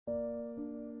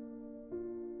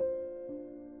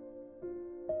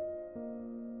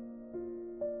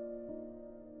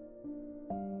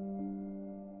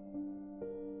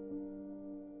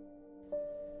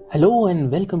Hello and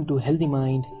welcome to Healthy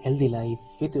Mind, Healthy Life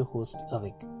with your host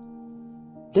Avik.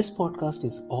 This podcast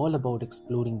is all about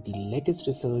exploring the latest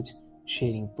research,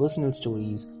 sharing personal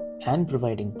stories, and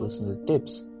providing personal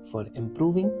tips for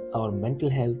improving our mental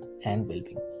health and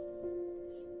well-being.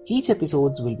 Each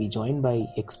episode will be joined by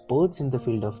experts in the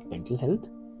field of mental health,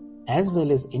 as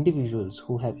well as individuals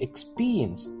who have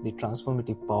experienced the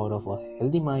transformative power of a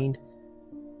healthy mind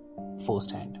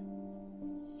firsthand.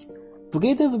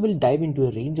 Together, we will dive into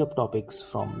a range of topics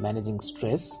from managing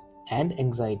stress and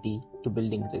anxiety to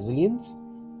building resilience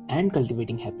and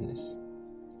cultivating happiness.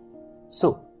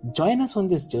 So, join us on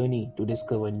this journey to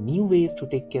discover new ways to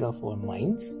take care of our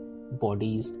minds,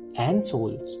 bodies, and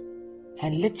souls.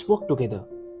 And let's work together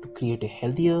to create a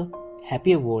healthier,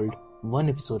 happier world, one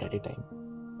episode at a time.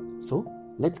 So,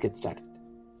 let's get started.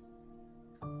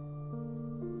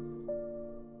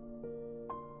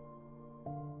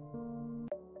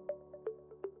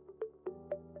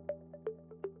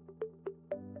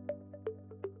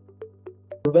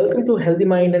 Welcome to Healthy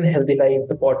Mind and Healthy Life,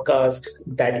 the podcast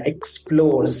that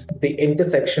explores the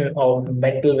intersection of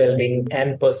mental well-being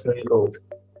and personal growth.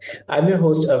 I'm your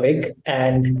host Avik,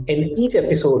 and in each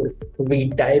episode, we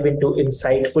dive into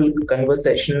insightful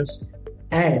conversations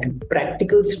and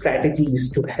practical strategies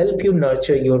to help you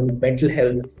nurture your mental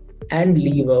health and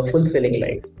live a fulfilling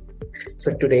life.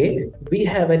 So today, we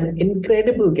have an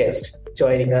incredible guest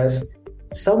joining us,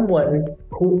 someone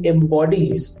who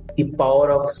embodies the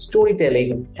power of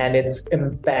storytelling and its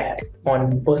impact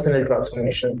on personal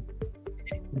transformation.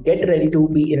 Get ready to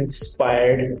be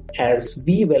inspired as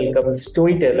we welcome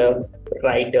storyteller,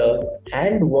 writer,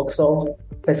 and workshop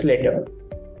facilitator,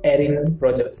 Erin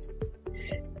Rogers.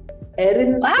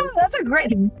 Erin, wow, that's a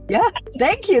great,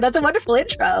 thank you. That's a wonderful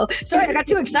intro. Sorry, I got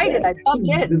too excited. I jumped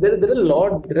in. There are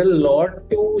a lot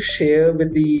to share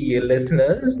with the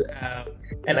listeners,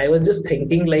 and I was just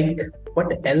thinking, like,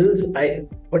 what else I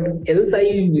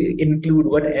include,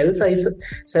 what else I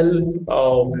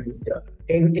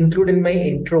include in my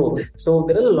intro. So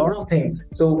there are a lot of things.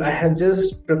 So I have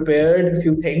just prepared a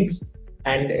few things,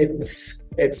 and it's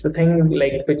the thing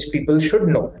like which people should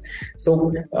know.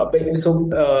 So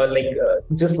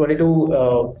just wanted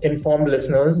to inform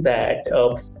listeners that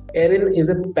Erin is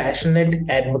a passionate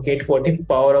advocate for the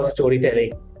power of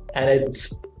storytelling and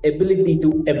its ability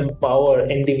to empower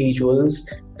individuals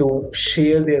to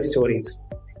share their stories.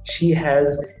 She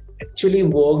has actually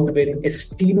worked with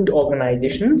esteemed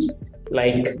organizations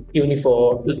like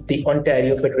Unifor, the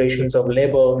Ontario Federations of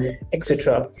Labour,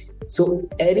 etc. So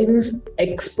Erin's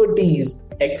expertise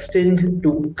extend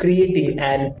to creating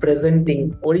and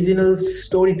presenting original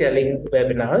storytelling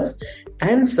webinars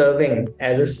and serving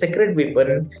as a sacred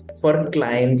weapon for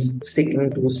clients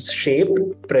seeking to shape,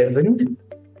 present,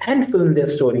 and film their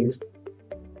stories.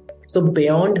 So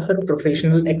beyond her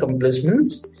professional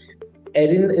accomplishments,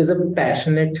 Erin is a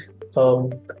passionate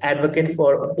advocate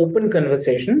for open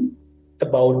conversation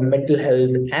about mental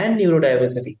health and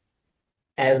neurodiversity.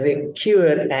 As a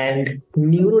queer and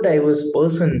neurodiverse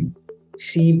person,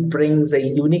 she brings a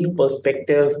unique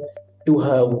perspective to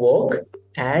her work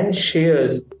and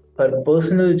shares her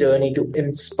personal journey to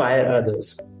inspire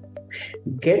others.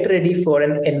 Get ready for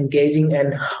an engaging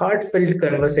and heartfelt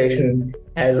conversation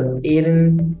as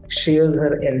Erin shares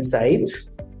her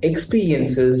insights,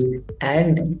 experiences,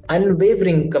 and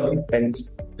unwavering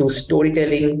commitments to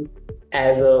storytelling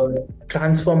as a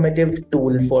transformative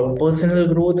tool for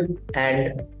personal growth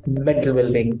and mental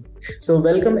well-being. So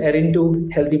welcome, Erin, to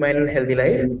Healthy Mind and Healthy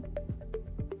Life.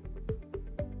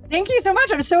 Thank you so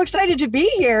much. I'm so excited to be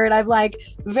here, and I'm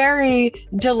very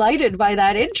delighted by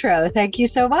that intro. Thank you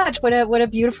so much. What a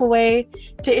beautiful way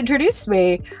to introduce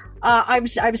me. I'm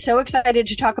so excited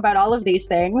to talk about all of these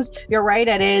things. You're right.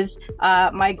 It is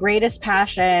my greatest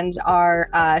passions are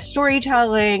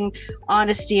storytelling,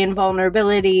 honesty and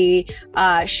vulnerability,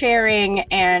 sharing,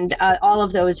 and all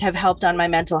of those have helped on my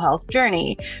mental health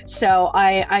journey. So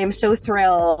I am so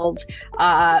thrilled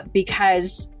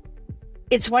because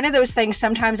it's one of those things.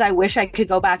 Sometimes I wish I could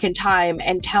go back in time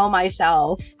and tell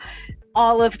myself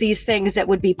all of these things that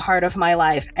would be part of my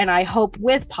life. And I hope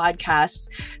with podcasts,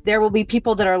 there will be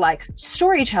people that are like,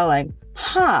 storytelling,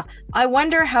 I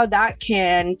wonder how that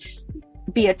can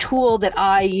be a tool that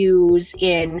I use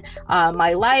in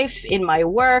my life, in my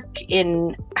work,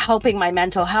 in helping my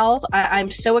mental health.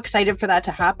 I'm so excited for that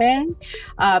to happen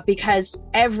because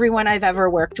everyone I've ever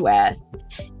worked with,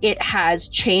 it has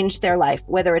changed their life,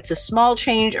 whether it's a small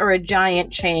change or a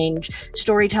giant change.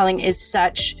 Storytelling is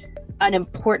such an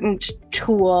important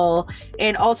tool.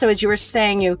 And also, as you were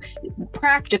saying,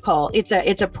 practical. It's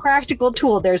a practical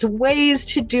tool. There's ways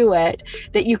to do it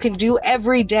that you can do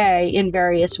every day in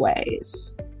various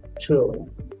ways. True.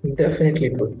 Definitely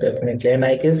good, definitely. And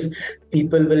I guess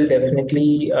people will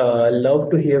definitely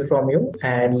love to hear from you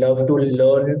and love to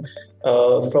learn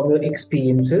from your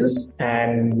experiences,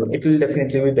 and it will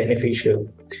definitely be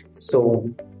beneficial. So,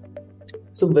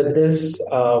 so with this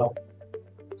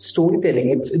storytelling,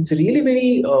 it's really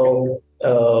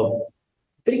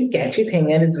very catchy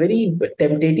thing, and it's very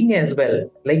tempting as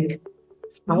well. Like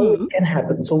how it Hmm. can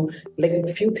happen. So, like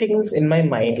few things in my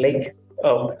mind. Like,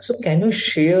 so can you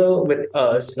share with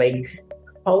us like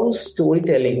how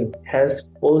storytelling has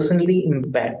personally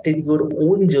impacted your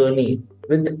own journey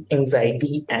with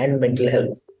anxiety and mental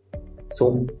health?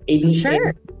 So,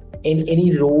 Sure. in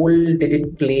any role did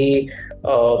it play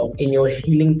in your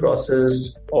healing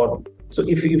process, or so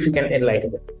if you can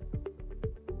enlighten it.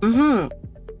 Hmm.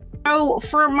 So,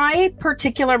 for my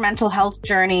particular mental health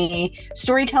journey,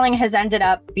 storytelling has ended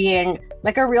up being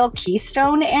like a real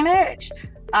keystone in it.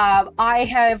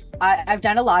 I've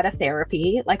done a lot of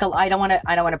therapy. Like I don't want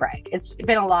to brag. It's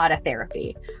been a lot of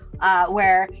therapy,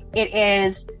 where it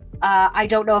is. I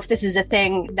don't know if this is a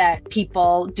thing that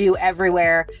people do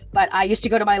everywhere, but I used to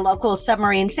go to my local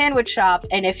submarine sandwich shop,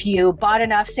 and if you bought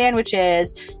enough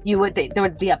sandwiches, there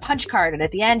would be a punch card, and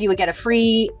at the end you would get a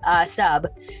free sub.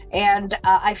 And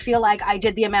I feel like I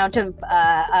did the amount of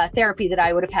therapy that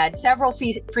I would have had several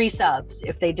free subs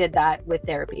if they did that with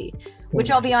therapy. Which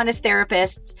I'll be honest,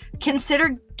 therapists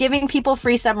consider giving people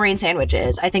free submarine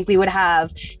sandwiches. I think we would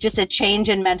have just a change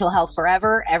in mental health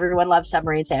forever. Everyone loves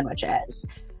submarine sandwiches.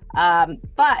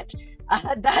 But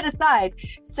that aside,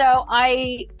 so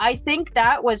I think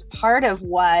that was part of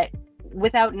what,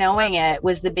 without knowing it,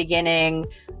 was the beginning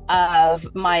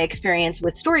of my experience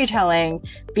with storytelling,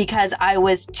 because I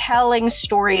was telling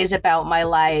stories about my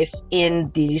life in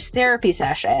these therapy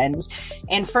sessions.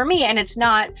 And for me, and it's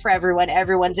not for everyone,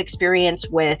 everyone's experience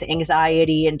with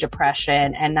anxiety and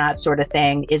depression and that sort of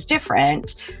thing is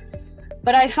different.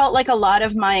 But I felt like a lot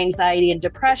of my anxiety and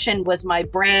depression was my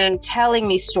brain telling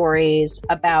me stories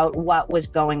about what was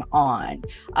going on,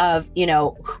 of,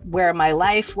 where my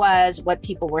life was, what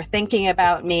people were thinking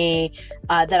about me,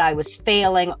 that I was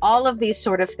failing. All of these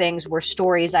sort of things were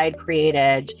stories I'd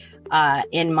created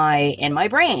in my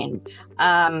brain.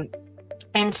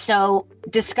 And so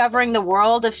discovering the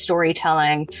world of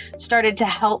storytelling started to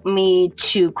help me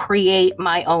to create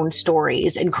my own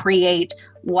stories and create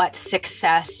what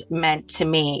success meant to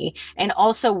me, and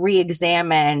also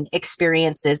re-examine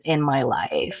experiences in my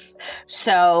life.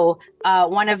 So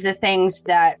one of the things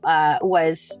that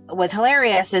was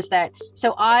hilarious is that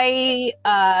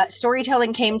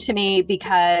storytelling came to me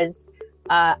because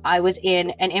I was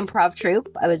in an improv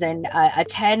troupe. I was in a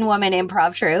 10-woman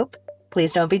improv troupe.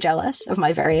 Please don't be jealous of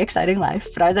my very exciting life.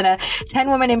 But I was in a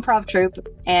 10-woman improv troupe,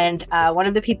 and one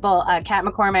of the people, Kat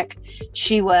McCormick,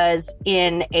 she was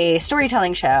in a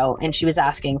storytelling show, and she was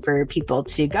asking for people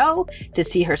to go to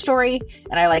see her story.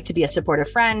 And I like to be a supportive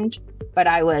friend, but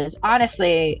I was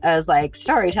like,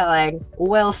 storytelling,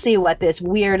 we'll see what this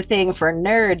weird thing for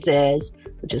nerds is,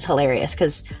 which is hilarious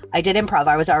because I did improv.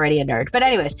 I was already a nerd. But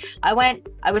anyways, I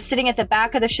was sitting at the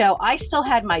back of the show. I still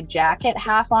had my jacket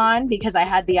half on because I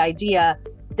had the idea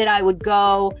that I would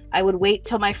wait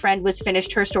till my friend was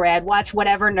finished her story. I'd watch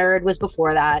whatever nerd was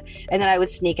before that, and then I would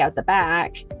sneak out the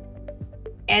back.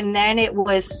 And then it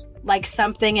was like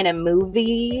something in a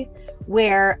movie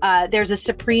where there's a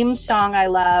Supreme song I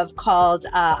love called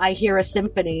I Hear a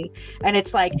Symphony. And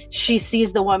it's like she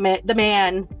sees the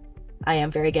man. I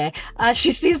am very gay.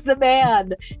 She sees the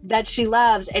man that she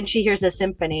loves and she hears a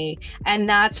symphony. And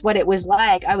that's what it was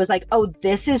like. I was like, oh,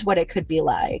 this is what it could be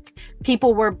like.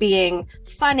 People were being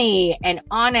funny and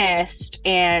honest,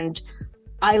 and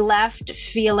I left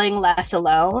feeling less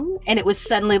alone. And it was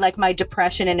suddenly like my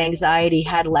depression and anxiety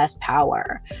had less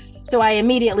power. So I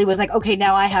immediately was like, okay,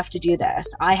 now I have to do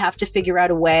this. I have to figure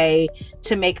out a way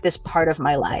to make this part of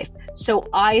my life. So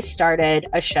I started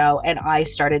a show and I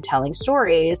started telling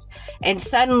stories. And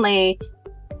suddenly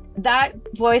that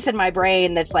voice in my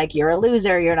brain that's like, you're a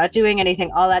loser, you're not doing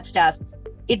anything, all that stuff,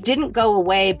 it didn't go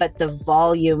away, but the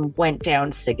volume went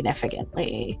down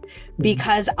significantly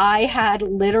because I had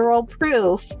literal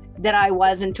proof that I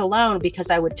wasn't alone,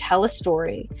 because I would tell a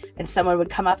story and someone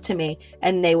would come up to me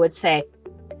and they would say,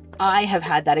 I have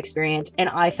had that experience and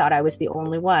I thought I was the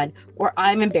only one, or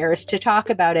I'm embarrassed to talk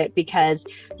about it because,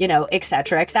 et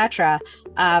cetera, et cetera.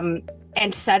 And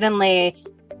suddenly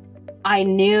I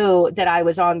knew that I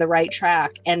was on the right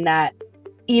track, and that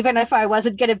even if I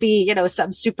wasn't going to be,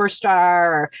 some superstar,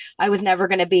 or I was never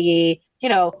going to be,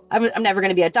 I'm never going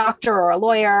to be a doctor or a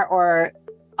lawyer or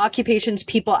occupations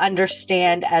people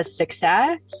understand as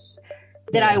success,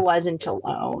 that I wasn't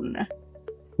alone.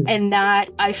 And that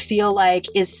I feel like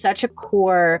is such a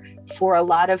core for a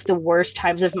lot of the worst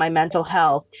times of my mental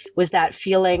health, was that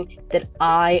feeling that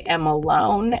I am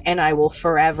alone and I will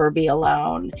forever be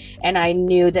alone. And I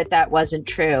knew that that wasn't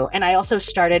true. And I also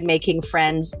started making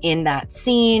friends in that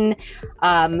scene.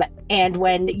 And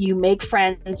when you make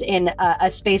friends in a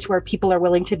space where people are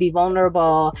willing to be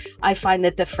vulnerable, I find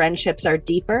that the friendships are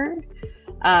deeper.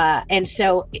 And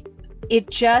so it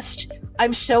just,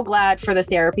 I'm so glad for the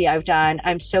therapy I've done.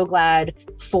 I'm so glad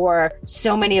for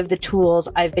so many of the tools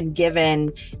I've been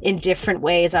given in different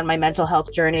ways on my mental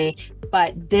health journey.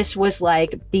 But this was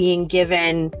like being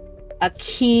given a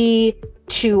key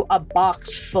to a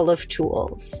box full of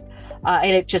tools.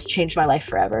 And it just changed my life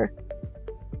forever.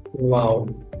 Wow.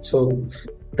 So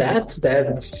that's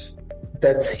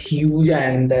huge,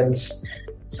 and that's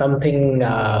something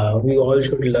we all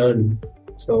should learn.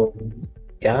 So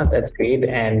yeah, that's great.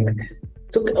 And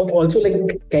so also,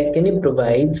 like, can you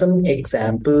provide some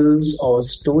examples or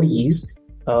stories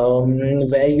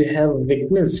where you have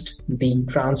witnessed the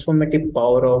transformative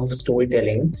power of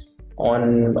storytelling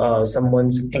on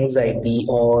someone's anxiety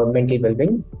or mental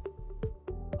well-being?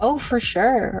 Oh, for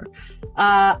sure.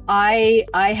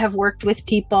 I have worked with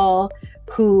people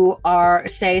who are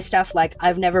say stuff like,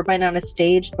 I've never been on a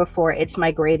stage before. It's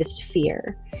my greatest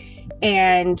fear.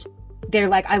 And they're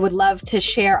like, I would love to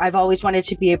share. I've always wanted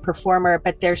to be a performer,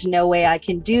 but there's no way I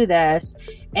can do this.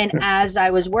 And as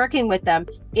I was working with them,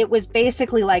 it was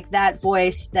basically like that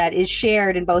voice that is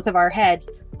shared in both of our heads.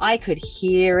 I could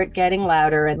hear it getting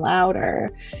louder and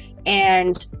louder.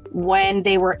 And when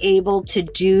they were able to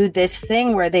do this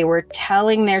thing where they were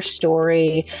telling their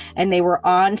story and they were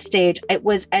on stage, it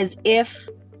was as if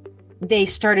they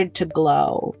started to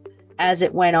glow as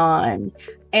it went on.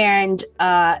 And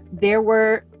there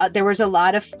was a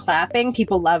lot of clapping.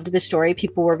 People loved the story.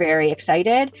 People were very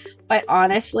excited. But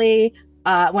honestly,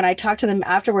 when I talked to them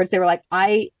afterwards, they were like,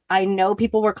 I know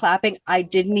people were clapping. I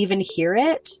didn't even hear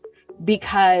it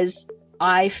because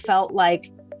I felt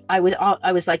like I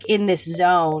was like in this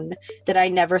zone that I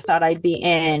never thought I'd be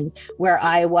in, where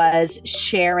I was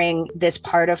sharing this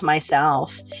part of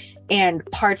myself, and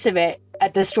parts of it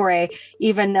at the story,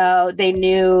 even though they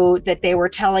knew that they were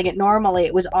telling it normally,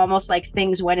 it was almost like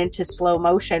things went into slow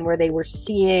motion where they were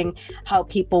seeing how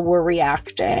people were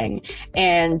reacting,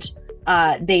 and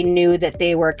they knew that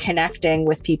they were connecting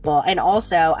with people. And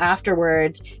also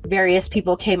afterwards, various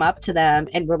people came up to them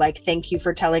and were like, thank you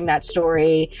for telling that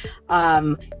story.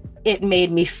 It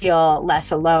made me feel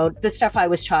less alone. The stuff I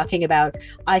was talking about,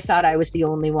 I thought I was the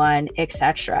only one,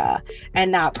 etc.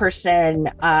 And that person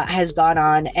has gone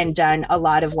on and done a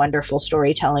lot of wonderful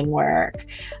storytelling work.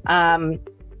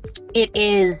 It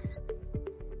is,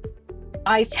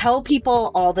 I tell people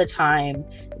all the time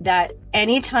that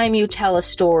anytime you tell a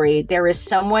story, there is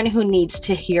someone who needs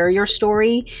to hear your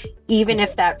story, even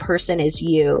if that person is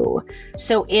you.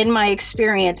 So in my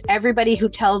experience, everybody who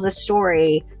tells a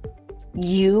story,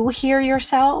 you hear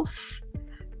yourself,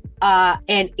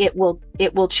 and it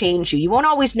will change you. You won't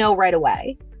always know right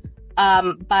away,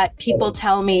 but people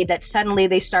tell me that suddenly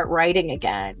they start writing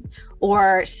again,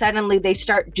 or suddenly they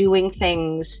start doing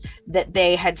things that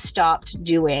they had stopped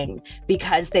doing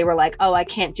because they were like, oh, I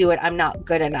can't do it, I'm not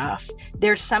good enough.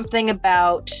 There's something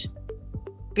about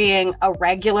being a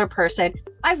regular person.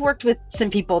 I've worked with some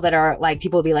people that are like,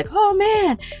 people will be like, oh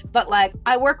man, but like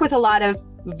I work with a lot of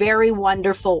very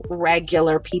wonderful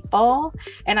regular people.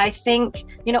 And I think,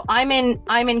 you know, I'm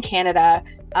in Canada,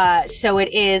 so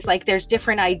it is like there's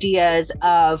different ideas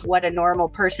of what a normal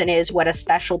person is, what a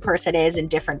special person is in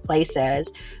different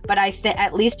places. But I think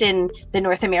at least in the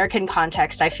North American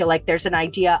context, I feel like there's an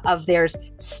idea of there's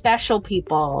special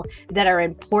people that are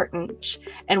important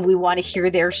and we want to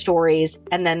hear their stories,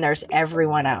 and then there's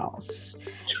everyone else.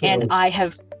 True. And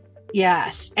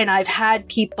I've had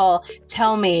people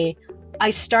tell me, I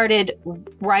started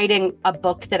writing a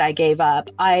book that I gave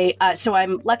up. So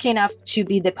I'm lucky enough to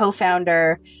be the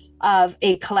co-founder of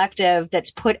a collective that's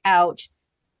put out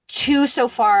two so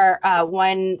far,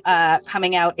 one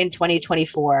coming out in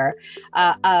 2024,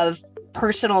 of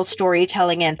personal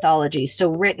storytelling anthologies,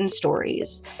 so written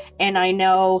stories. And I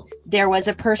know there was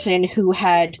a person who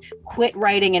had quit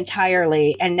writing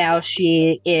entirely, and now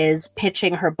she is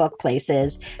pitching her book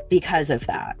places because of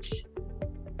that.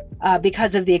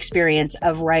 Because of the experience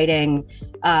of writing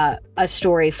a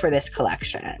story for this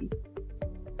collection.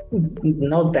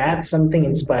 Now that's something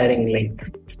inspiring, like,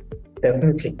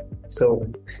 definitely.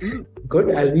 So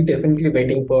good. I'll be definitely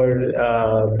waiting for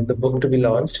the book to be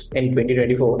launched in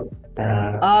 2024.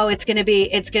 Oh, it's gonna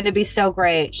be so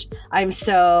great. I'm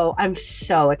so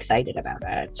excited about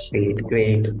it. Great,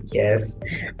 great. Yes.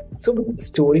 So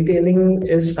storytelling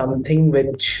is something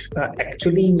which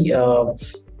actually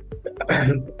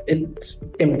it's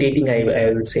tempting,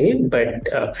 I would say. But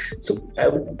so I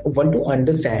want to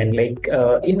understand, like,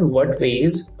 in what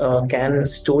ways can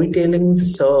storytelling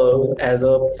serve as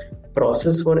a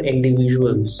process for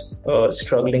individuals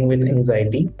struggling with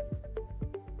anxiety?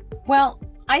 Well,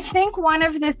 I think one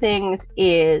of the things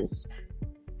is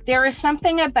there is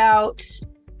something about,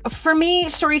 for me,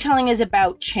 storytelling is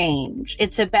about change.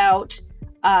 It's about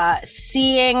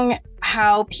seeing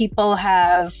how people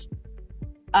have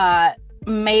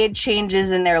made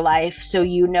changes in their life so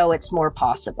you know it's more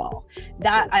possible.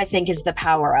 That, I think, is the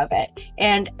power of it.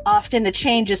 And often the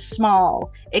change is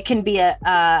small. It can be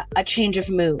a change of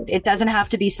mood. It doesn't have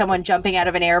to be someone jumping out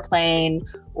of an airplane,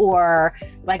 or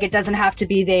like it doesn't have to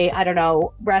be they, I don't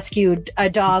know, rescued a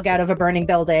dog out of a burning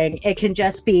building. It can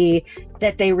just be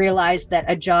that they realized that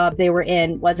a job they were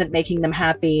in wasn't making them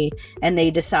happy and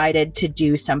they decided to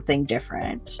do something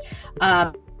different.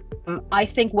 I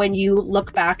think when you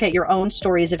look back at your own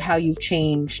stories of how you've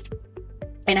changed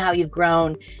and how you've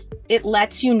grown, it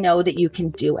lets you know that you can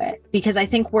do it. Because I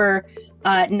think we're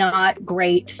not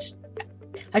great.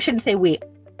 I shouldn't say we.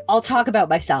 I'll talk about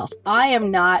myself. I am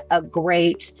not a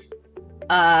great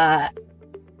kind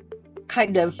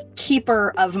of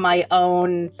keeper of my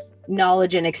own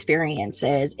knowledge and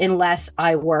experiences unless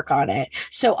I work on it.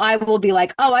 So I will be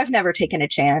like, oh, I've never taken a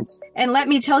chance. And let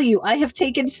me tell you, I have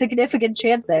taken significant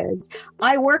chances.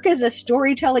 I work as a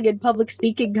storytelling and public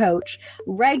speaking coach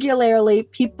regularly.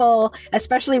 People,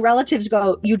 especially relatives,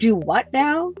 go, you do what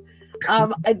now?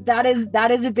 That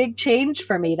is a big change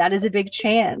for me. That is a big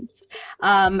chance.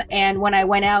 And when I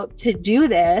went out to do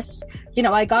this,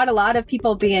 I got a lot of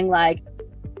people being like,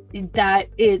 that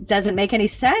it doesn't make any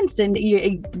sense, and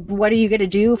what are you going to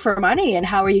do for money, and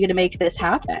how are you going to make this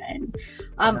happen?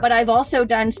 But I've also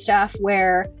done stuff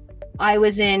where I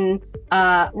was in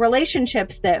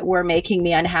relationships that were making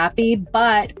me unhappy,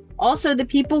 but also the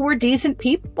people were decent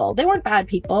people. They weren't bad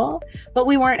people, but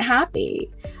we weren't happy.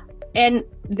 And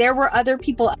there were other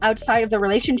people outside of the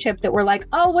relationship that were like,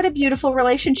 oh, what a beautiful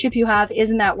relationship you have.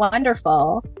 Isn't that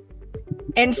wonderful?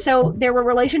 And so there were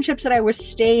relationships that I was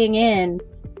staying in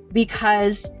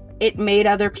because it made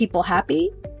other people happy.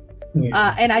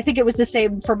 Yeah. And I think it was the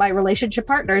same for my relationship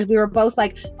partners. We were both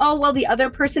like, oh, well, the other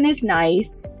person is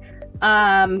nice,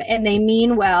 and they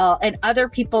mean well, and other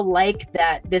people like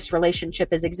that this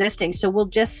relationship is existing, so we'll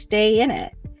just stay in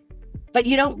it. But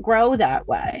you don't grow that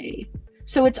way.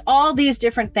 So it's all these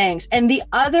different things. And the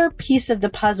other piece of the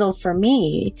puzzle for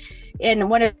me, and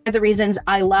one of the reasons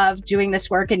I love doing this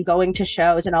work and going to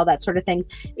shows and all that sort of things,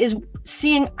 is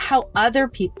seeing how other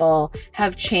people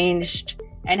have changed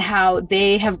and how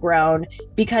they have grown,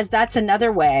 because that's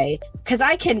another way. Because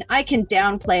I can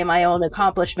downplay my own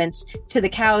accomplishments till the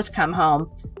cows come home.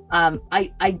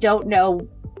 I don't know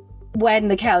when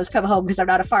the cows come home because I'm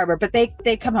not a farmer, but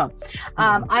they come home.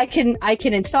 I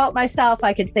can insult myself.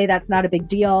 I can say that's not a big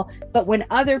deal. But when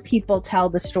other people tell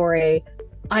the story,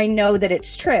 I know that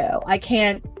it's true. I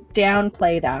can't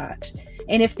downplay that.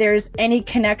 And if there's any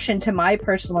connection to my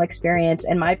personal experience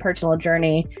and my personal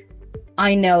journey,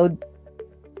 I know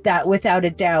that without a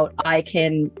doubt, I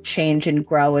can change and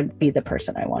grow and be the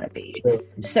person I want to be. Sure.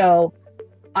 So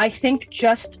I think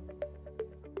just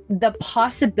the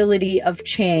possibility of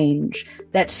change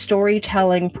that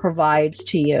storytelling provides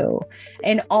to you,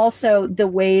 and also the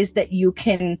ways that you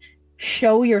can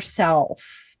show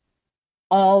yourself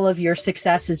all of your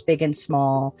successes, big and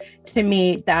small. To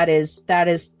me, that is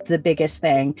the biggest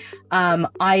thing.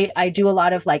 I do a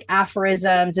lot of like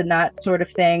aphorisms and that sort of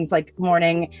things, like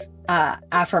morning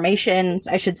affirmations,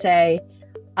 I should say.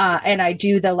 And I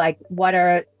do the like, what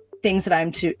are things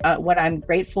that what I'm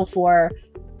grateful for.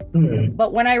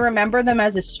 But when I remember them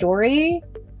as a story,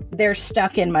 they're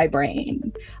stuck in my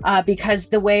brain, because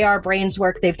the way our brains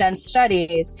work, they've done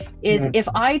studies, is if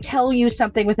I tell you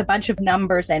something with a bunch of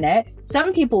numbers in it,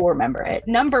 some people will remember it,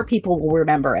 people will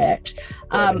remember it.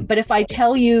 But if I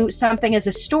tell you something as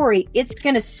a story, it's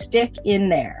going to stick in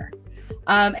there.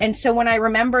 And so when I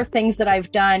remember things that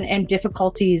I've done and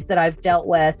difficulties that I've dealt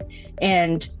with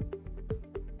and,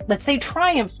 let's say,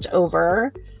 triumphed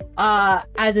over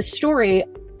as a story,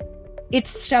 it's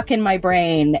stuck in my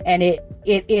brain, and it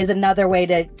is another way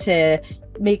to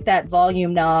make that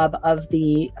volume knob of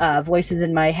the voices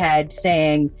in my head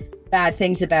saying bad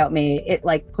things about me. It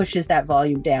like pushes that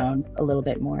volume down a little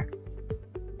bit more.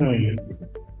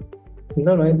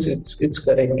 No, it's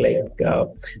correct.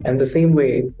 And the same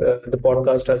way, the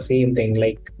podcast are same thing.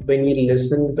 Like when we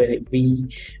listen, when we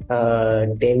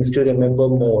tends to remember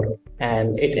more,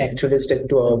 and it actually stick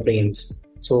to our brains.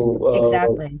 So,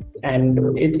 Exactly.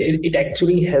 it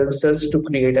actually helps us to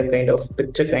create a kind of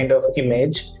picture, kind of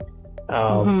image,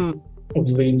 uh, Hmm.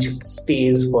 which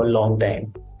stays for a long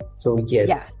time. So Yeah.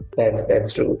 yes,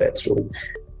 that's true. That's true.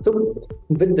 So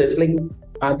with this, like,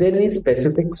 are there any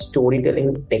specific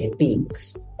storytelling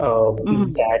techniques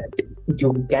Mhm. that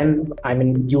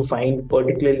you find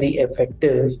particularly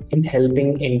effective in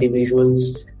helping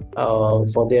individuals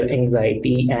for their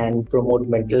anxiety and promote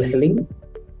mental healing?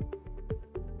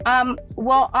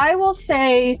 Well, I will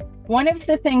say one of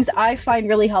the things I find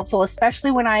really helpful,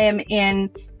 especially when I am in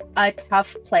a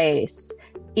tough place,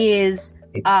 is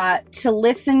to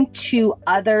listen to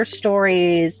other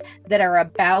stories that are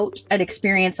about an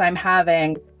experience I'm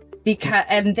having,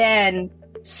 and then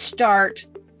start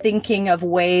thinking of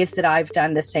ways that I've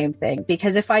done the same thing.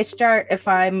 Because if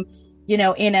I'm,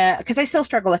 because I still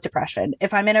struggle with depression,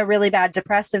 if I'm in a really bad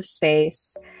depressive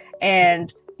space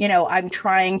and I'm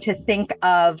trying to think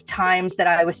of times that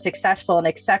I was successful and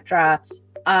etc.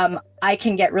 I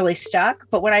can get really stuck.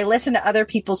 But when I listen to other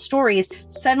people's stories,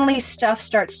 suddenly stuff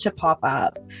starts to pop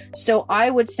up. So I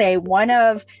would say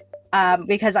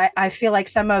because I feel like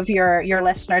some of your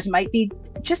listeners might be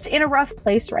just in a rough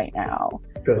place right now.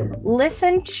 Sure.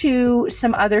 Listen to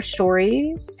some other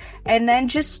stories and then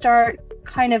just start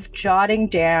kind of jotting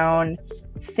down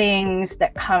things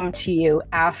that come to you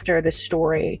after the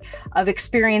story of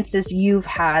experiences you've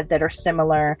had that are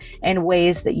similar and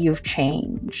ways that you've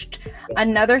changed.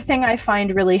 Another thing I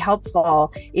find really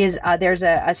helpful is there's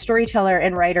a storyteller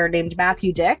and writer named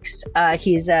Matthew Dix.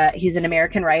 He's an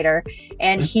American writer,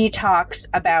 and he talks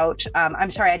about I'm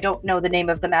sorry, I don't know the name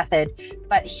of the method,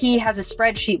 but he has a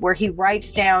spreadsheet where he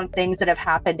writes down things that have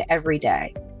happened every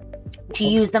day to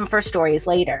use them for stories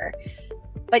later.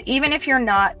 But even if you're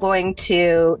not going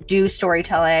to do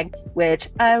storytelling, which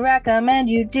I recommend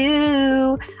you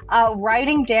do,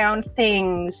 writing down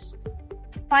things,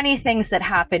 funny things that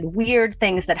happen, weird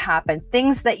things that happen,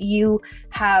 things that you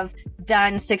have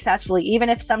done successfully, even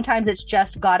if sometimes it's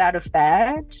just got out of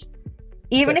bed,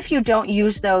 even if you don't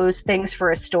use those things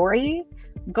for a story,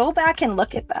 go back and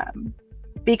look at them.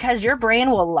 Because your brain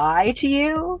will lie to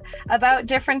you about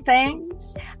different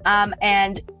things.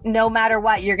 And no matter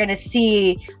what, you're going to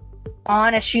see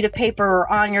on a sheet of paper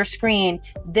or on your screen,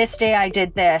 this day I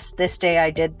did this day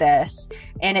I did this.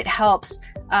 And it helps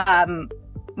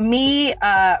me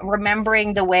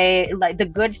remembering the way, like the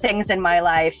good things in my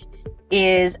life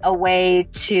is a way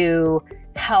to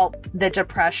help the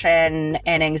depression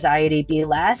and anxiety be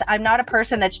less. I'm not a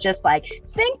person that's just like,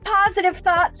 think positive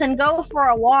thoughts and go for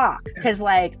a walk. Because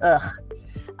I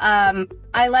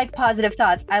like positive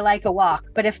thoughts. I like a walk.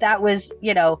 But if that was,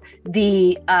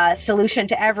 the solution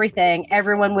to everything,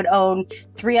 everyone would own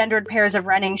 300 pairs of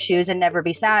running shoes and never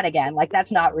be sad again. Like,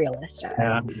 that's not realistic.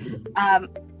 Yeah.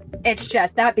 It's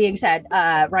just, that being said,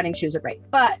 running shoes are great.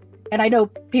 And I know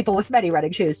people with many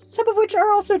running shoes, some of which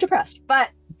are also depressed. But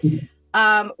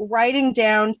writing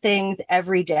down things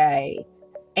every day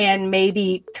and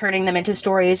maybe turning them into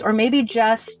stories, or maybe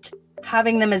just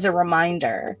having them as a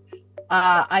reminder,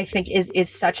 I think is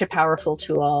such a powerful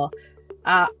tool.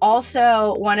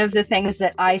 Also, one of the things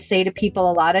that I say to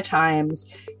people a lot of times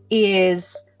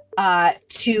is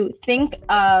to think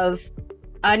of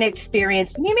an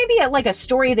experience, maybe like a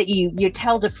story that you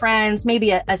tell to friends,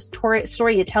 maybe a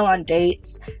story you tell on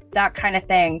dates, that kind of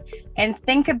thing, and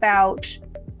think about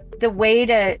the way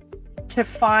to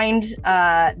find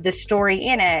the story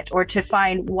in it, or to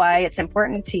find why it's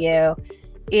important to you,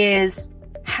 is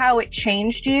how it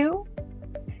changed you.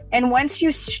 And once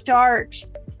you start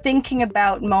thinking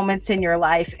about moments in your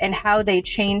life and how they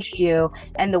changed you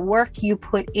and the work you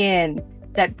put in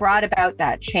that brought about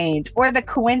that change, or the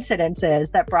coincidences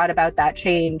that brought about that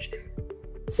change,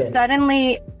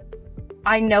 suddenly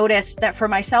I noticed that for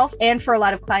myself and for a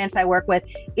lot of clients I work with,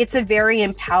 it's a very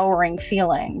empowering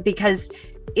feeling, because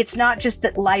it's not just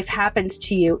that life happens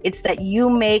to you, it's that you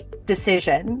make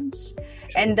decisions,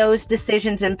 and those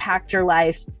decisions impact your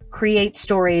life, create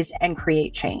stories, and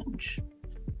create change.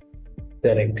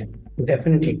 Correct.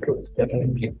 Definitely true.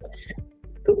 Definitely.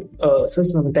 So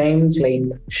sometimes, like,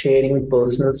 sharing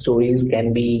personal stories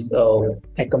can be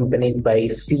accompanied by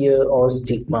fear or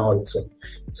stigma also.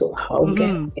 So how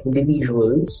can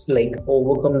individuals like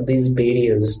overcome these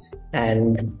barriers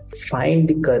and find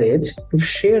the courage to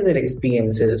share their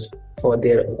experiences for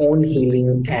their own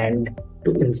healing and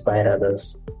to inspire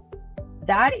others?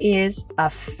 That is a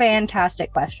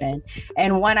fantastic question,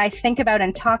 and one I think about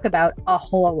and talk about a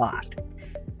whole lot.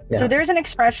 Yeah. So there's an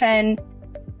expression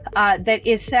that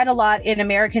is said a lot in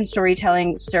American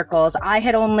storytelling circles. I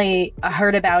had only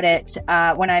heard about it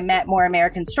when I met more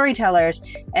American storytellers,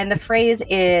 and the phrase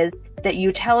is that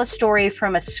you tell a story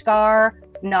from a scar,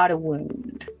 not a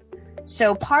wound.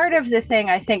 So part of the thing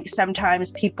I think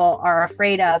sometimes people are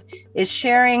afraid of is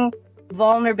sharing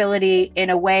vulnerability in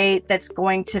a way that's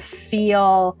going to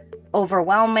feel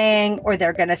overwhelming, or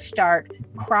they're going to start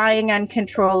crying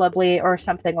uncontrollably or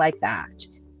something like that.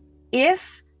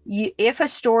 If a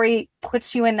story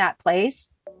puts you in that place,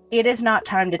 it is not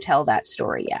time to tell that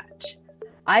story yet.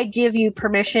 I give you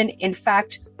permission. In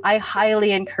fact, I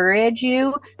highly encourage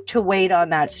you to wait on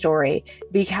that story,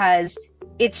 because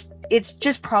it's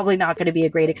just probably not going to be a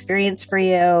great experience for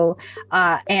you.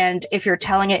 And if you're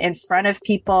telling it in front of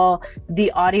people,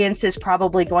 the audience is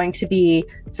probably going to be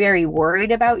very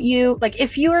worried about you. Like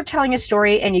if you are telling a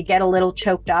story and you get a little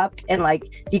choked up and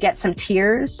like you get some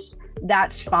tears,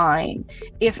 that's fine.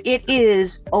 If it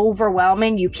is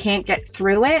overwhelming, you can't get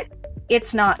through it,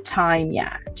 it's not time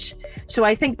yet. So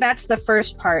I think that's the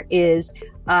first part is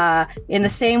in the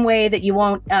same way that you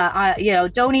won't,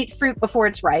 don't eat fruit before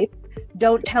it's ripe.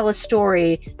 Don't tell a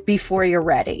story before you're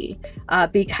ready,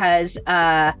 because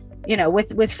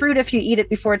with fruit, if you eat it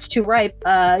before it's too ripe,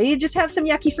 you just have some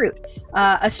yucky fruit.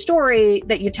 A story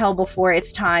that you tell before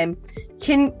it's time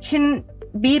can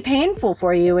be painful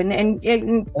for you and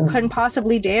can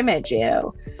possibly damage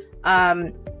you.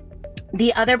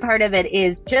 The other part of it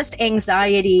is just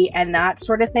anxiety and that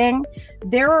sort of thing.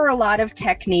 There are a lot of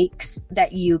techniques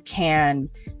that you can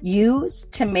use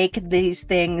to make these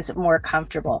things more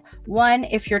comfortable. One,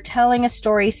 if you're telling a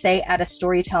story, say at a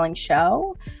storytelling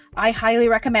show, I highly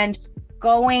recommend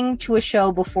going to a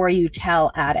show before you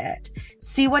tell at it.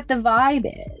 See what the vibe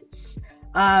is.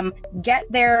 Get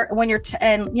there when you're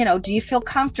do you feel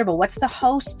comfortable? What's the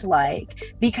host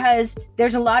like? Because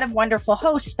there's a lot of wonderful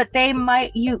hosts, but they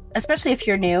might, especially if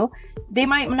you're new, they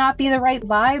might not be the right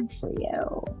vibe for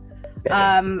you.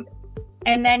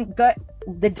 And then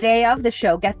the day of the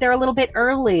show, get there a little bit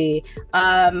early.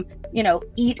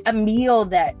 Eat a meal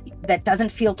that doesn't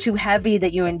feel too heavy,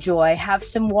 that you enjoy. Have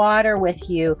some water with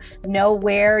you. Know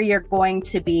where you're going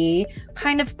to be.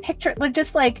 Kind of picture,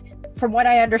 from what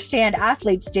I understand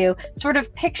athletes do, sort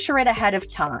of picture it ahead of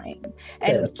time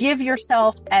and give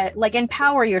yourself,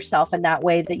 empower yourself in that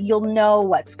way that you'll know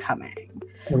what's coming.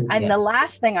 And the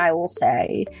last thing I will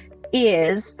say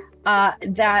is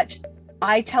that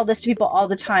I tell this to people all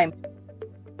the time.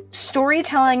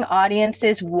 Storytelling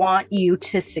audiences want you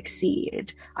to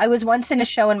succeed. I was once in a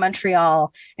show in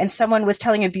Montreal and someone was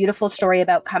telling a beautiful story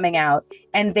about coming out,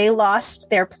 and they lost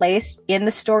their place in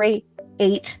the story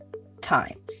 8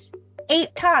 times.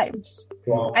 8 times.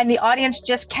 Wow. And the audience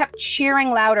just kept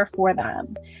cheering louder for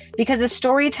them because the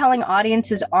storytelling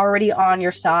audience is already on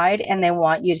your side and they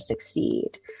want you to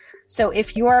succeed. So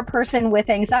if you're a person with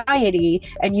anxiety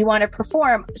and you want to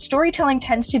perform, storytelling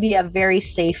tends to be a very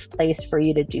safe place for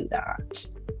you to do that.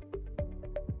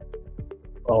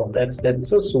 Oh, that's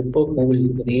so super cool.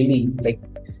 Really,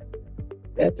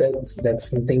 that's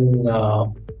something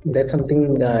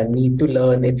need to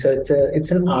learn.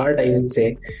 It's an art, I would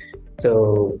say.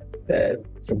 So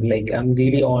I'm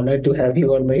really honored to have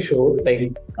you on my show.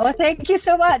 Oh, thank you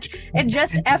so much. And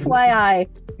just FYI,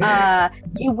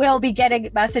 you will be getting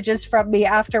messages from me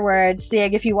afterwards,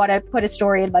 seeing if you want to put a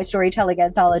story in my storytelling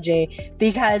anthology,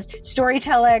 because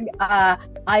storytelling,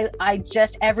 I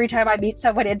just, every time I meet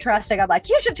someone interesting, I'm like,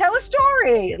 you should tell a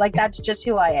story. That's just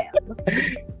who I am.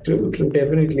 True,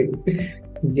 definitely.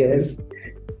 Yes.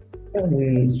 How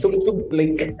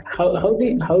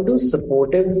do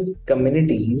supportive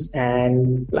communities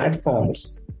and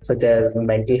platforms such as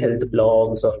mental health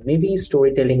blogs or maybe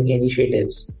storytelling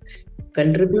initiatives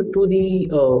contribute to the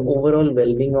overall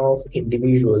well-being of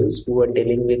individuals who are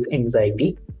dealing with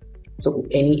anxiety? So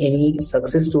any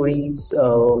success stories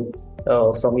from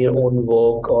your own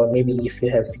work, or maybe if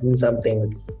you have seen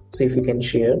something, so if you can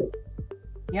share.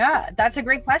 Yeah, that's a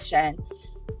great question.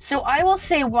 So I will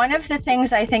say one of the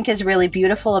things I think is really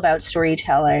beautiful about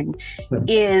storytelling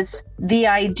is the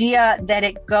idea that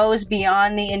it goes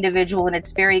beyond the individual and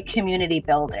it's very community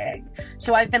building.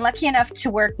 So I've been lucky enough to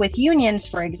work with unions,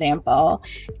 for example,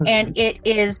 and it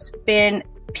has been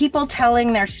people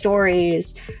telling their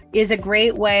stories is a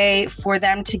great way for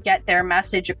them to get their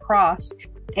message across.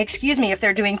 If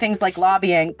they're doing things like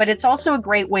lobbying, but it's also a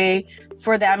great way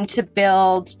for them to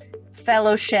build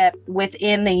fellowship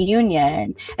within the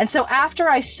union. And so after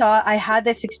I had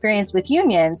this experience with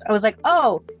unions, I was like,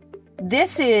 oh,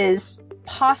 this is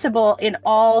possible in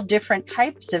all different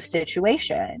types of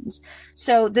situations.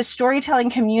 So the storytelling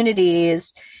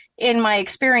communities, in my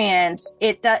experience,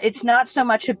 it's not so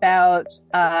much about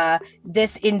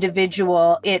this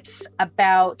individual. It's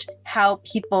about how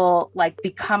people like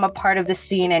become a part of the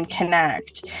scene and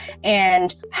connect,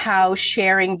 and how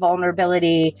sharing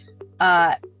vulnerability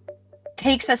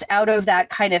takes us out of that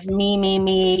kind of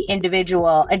me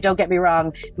individual. And don't get me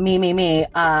wrong, me,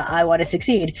 I want to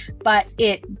succeed. But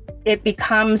it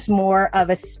becomes more of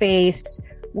a space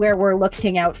where we're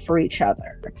looking out for each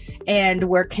other and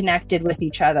we're connected with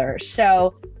each other.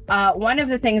 So one of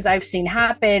the things I've seen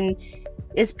happen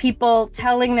is people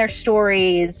telling their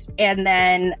stories and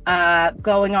then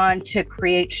going on to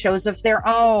create shows of their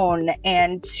own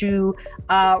and to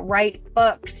write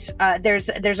books. There's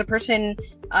a person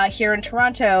here in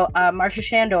Toronto, Marcia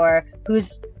Shandor,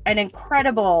 who's an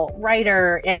incredible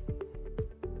writer and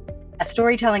a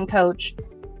storytelling coach.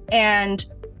 And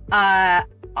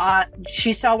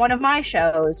she saw one of my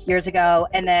shows years ago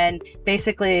and then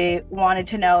basically wanted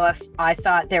to know if I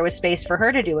thought there was space for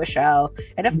her to do a show.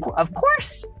 And of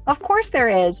course there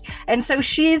is. And so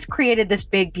she's created this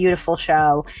big, beautiful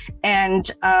show. And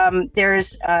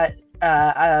there's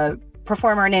a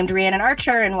performer named Rhiannon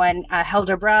Archer and one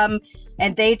Helder Brum,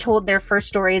 and they told their first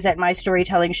stories at my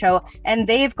storytelling show. And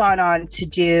they've gone on to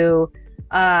do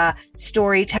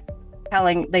storytelling.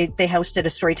 They hosted a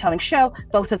storytelling show.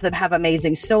 Both of them have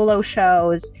amazing solo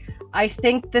shows. I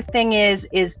think the thing is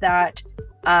that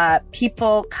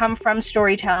people come from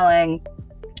storytelling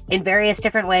in various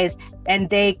different ways, and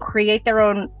they create their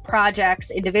own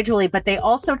projects individually, but they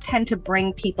also tend to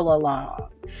bring people along.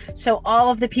 So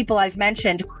all of the people I've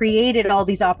mentioned created all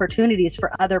these opportunities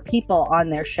for other people on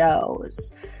their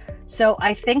shows. So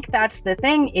I think that's the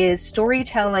thing, is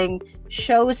storytelling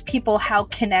shows people how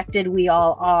connected we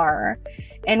all are.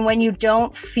 And when you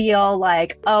don't feel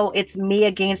like, oh, it's me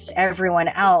against everyone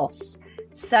else,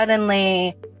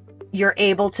 suddenly you're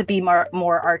able to be more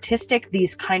artistic.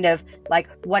 These kind of like,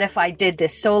 what if I did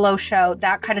this solo show?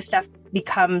 That kind of stuff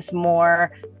becomes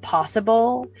more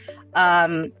possible.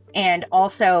 And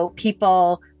also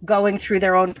people going through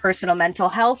their own personal mental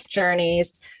health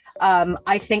journeys.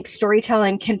 I think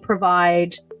storytelling can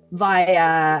provide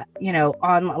via,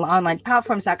 online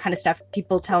platforms, that kind of stuff,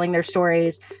 people telling their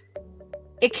stories.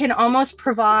 It can almost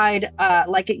provide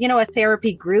a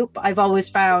therapy group. I've always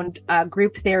found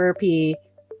group therapy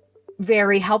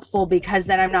very helpful, because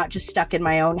then I'm not just stuck in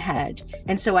my own head.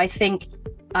 And so I think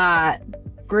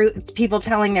people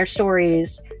telling their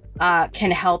stories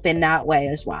can help in that way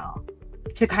as well,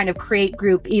 to kind of create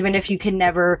group, even if you can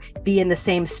never be in the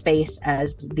same space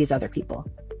as these other people.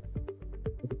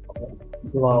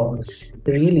 Wow,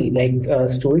 really,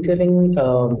 storytelling,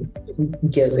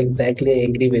 yes, exactly, I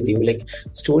agree with you. Like,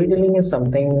 storytelling is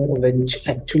something which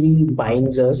actually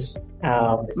binds us,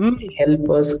 help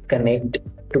us connect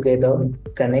together,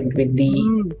 connect with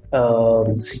the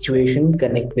situation,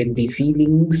 connect with the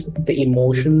feelings, the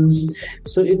emotions.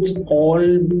 So it's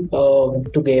all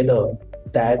together.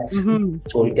 That's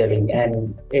storytelling,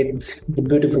 and it's the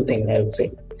beautiful thing, I would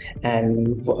say.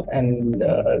 And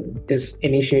this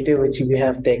initiative which you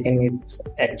have taken, it's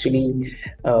actually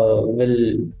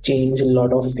will change a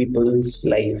lot of people's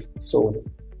life. So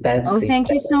that's great.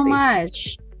 Thank you so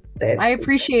much. I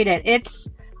appreciate it.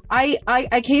 I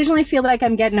occasionally feel like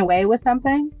I'm getting away with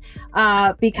something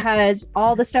because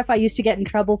all the stuff I used to get in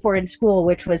trouble for in school,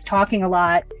 which was talking a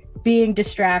lot, being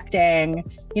distracting,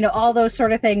 all those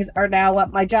sort of things, are now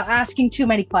what my job, asking too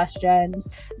many questions.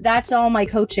 That's all my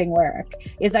coaching work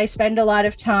is. I spend a lot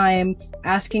of time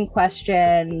asking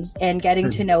questions and getting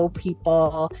to know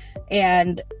people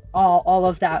and all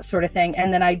of that sort of thing.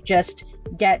 And then I just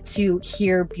get to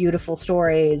hear beautiful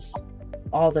stories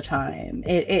all the time.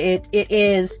 It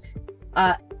is,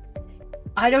 I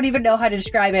don't even know how to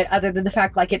describe it other than the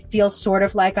fact like it feels sort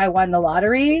of like I won the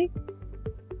lottery.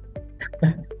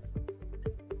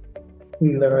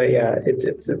 No, yeah, it's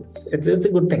a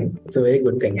good thing. It's a very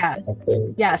good thing. Yes.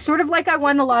 Yeah, sort of like I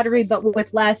won the lottery, but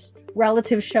with less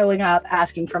relatives showing up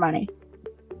asking for money.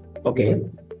 Okay.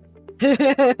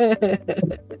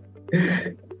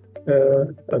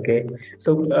 Okay.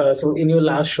 So in your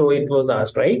last show, it was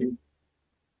asked, right?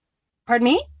 Pardon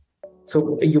me?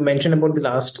 So you mentioned about the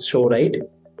last show, right?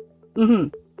 Mm-hmm.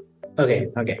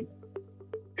 Okay.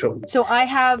 True. So I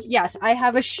have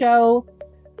a show.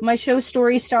 My show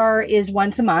Story Star is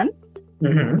once a month.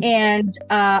 Mm-hmm. And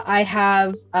I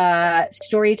have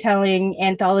storytelling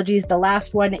anthologies. The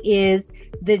last one is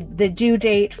the due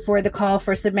date for the call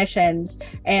for submissions.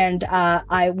 And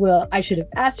I should have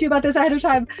asked you about this ahead of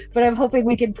time, but I'm hoping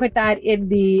we can put that in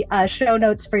the show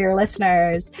notes for your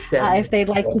listeners if they'd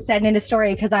like to send in a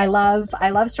story, because I love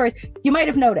stories. You might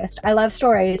have noticed I love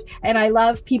stories, and I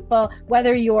love people,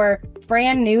 whether you're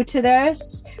brand new to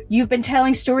this, you've been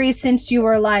telling stories since you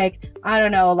were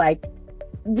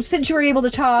since you were able to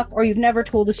talk, or you've never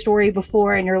told a story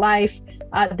before in your life.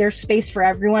 There's space for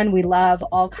everyone. We love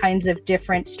all kinds of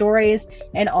different stories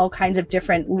and all kinds of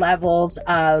different levels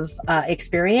of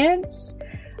experience.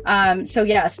 So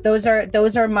yes, those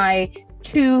are my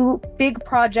two big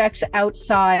projects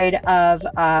outside of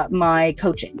my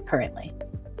coaching currently.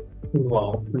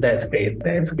 Wow, that's great.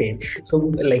 That's great.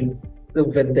 So,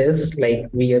 with this,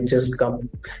 we have just come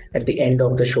at the end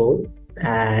of the show.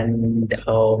 And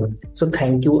so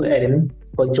thank you, Erin,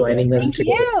 for joining us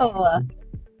today. Thank you.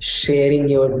 Sharing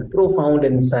your profound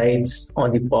insights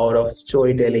on the power of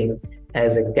storytelling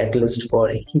as a catalyst for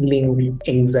healing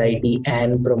anxiety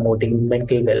and promoting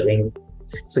mental well-being.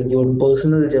 So your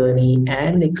personal journey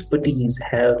and expertise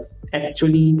have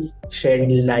actually shed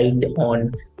light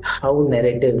on how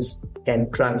narratives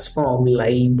can transform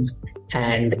lives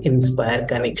and inspire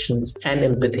connections and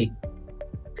empathy.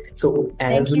 So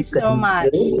as thank you so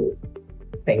much.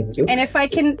 Thank you. And if I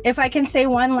can say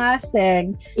one last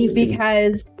thing, Please,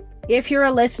 because if you're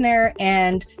a listener,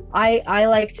 and I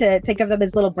like to think of them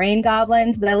as little brain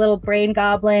goblins, that little brain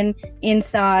goblin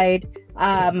inside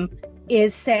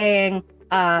is saying,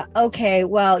 okay,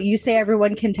 well, you say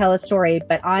everyone can tell a story,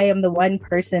 but I am the one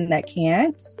person that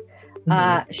can't.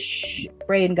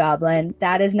 Brain goblin,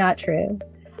 that is not true.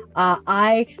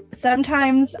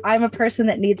 Sometimes I'm a person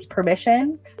that needs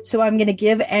permission, so I'm going to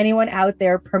give anyone out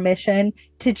there permission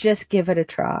to just give it a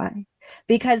try.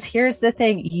 Because here's the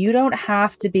thing, you don't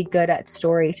have to be good at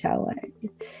storytelling.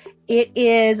 It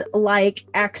is like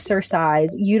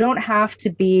exercise. You don't have to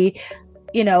be,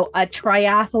 a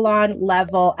triathlon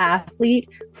level athlete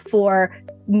for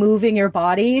moving your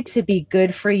body to be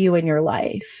good for you in your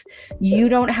life. You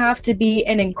don't have to be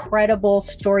an incredible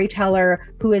storyteller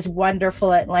who is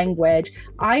wonderful at language.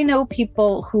 I know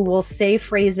people who will say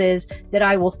phrases that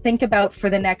I will think about for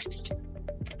the next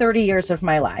 30 years of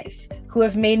my life, who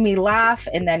have made me laugh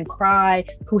and then cry,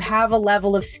 who have a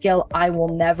level of skill I will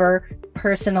never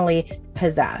personally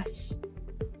possess.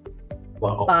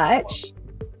 Wow. But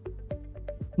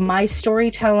my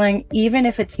storytelling, even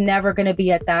if it's never going to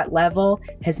be at that level,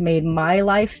 has made my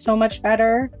life so much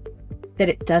better that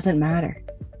it doesn't matter.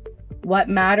 What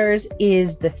matters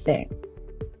is the thing.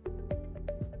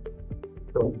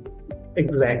 So,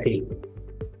 exactly.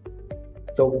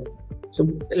 So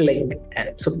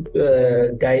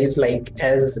guys,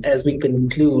 as we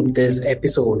conclude this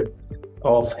episode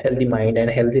of Healthy Mind and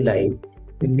Healthy Life,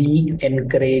 we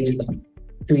encourage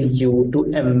you to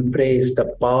embrace the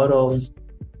power of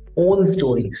own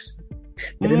stories.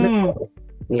 Remember,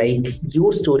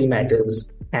 your story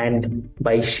matters, and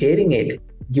by sharing it,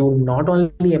 you not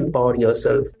only empower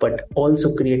yourself but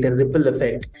also create a ripple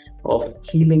effect of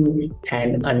healing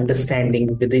and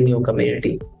understanding within your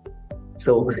community.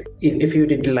 So if you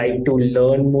did like to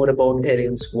learn more about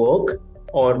Erin's work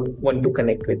or want to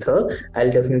connect with her,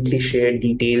 I'll definitely share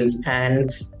details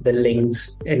and the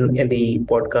links in the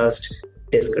podcast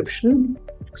description.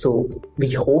 So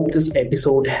we hope this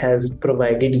episode has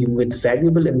provided you with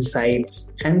valuable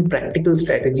insights and practical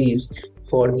strategies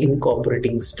for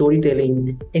incorporating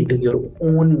storytelling into your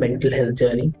own mental health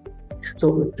journey.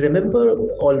 So remember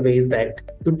always that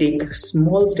to take a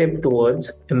small step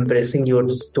towards embracing your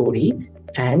story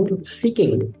and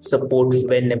seeking support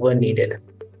whenever needed.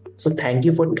 So thank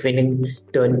you for tuning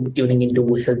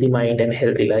into Healthy Mind and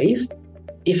Healthy Life.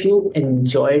 If you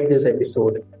enjoyed this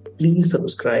episode, please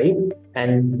subscribe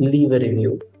and leave a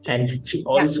review, and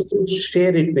also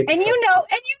share it with. And you know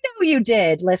you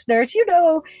did, listeners. You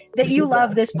know that you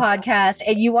love this podcast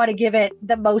and you want to give it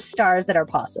the most stars that are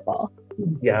possible.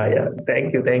 Yeah.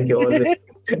 Thank you. Always.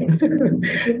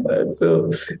 So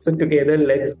together,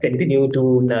 let's continue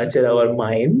to nurture our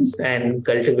minds and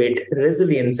cultivate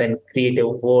resilience and create a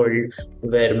world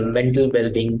where mental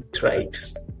well-being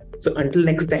thrives. So until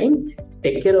next time,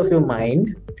 take care of your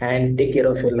mind and take care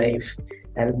of your life.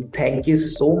 And thank you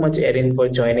so much, Erin, for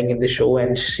joining in the show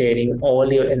and sharing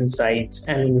all your insights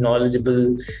and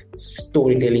knowledgeable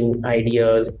storytelling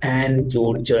ideas and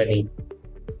your journey.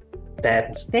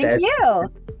 Thank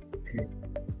you.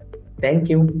 Thank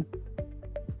you.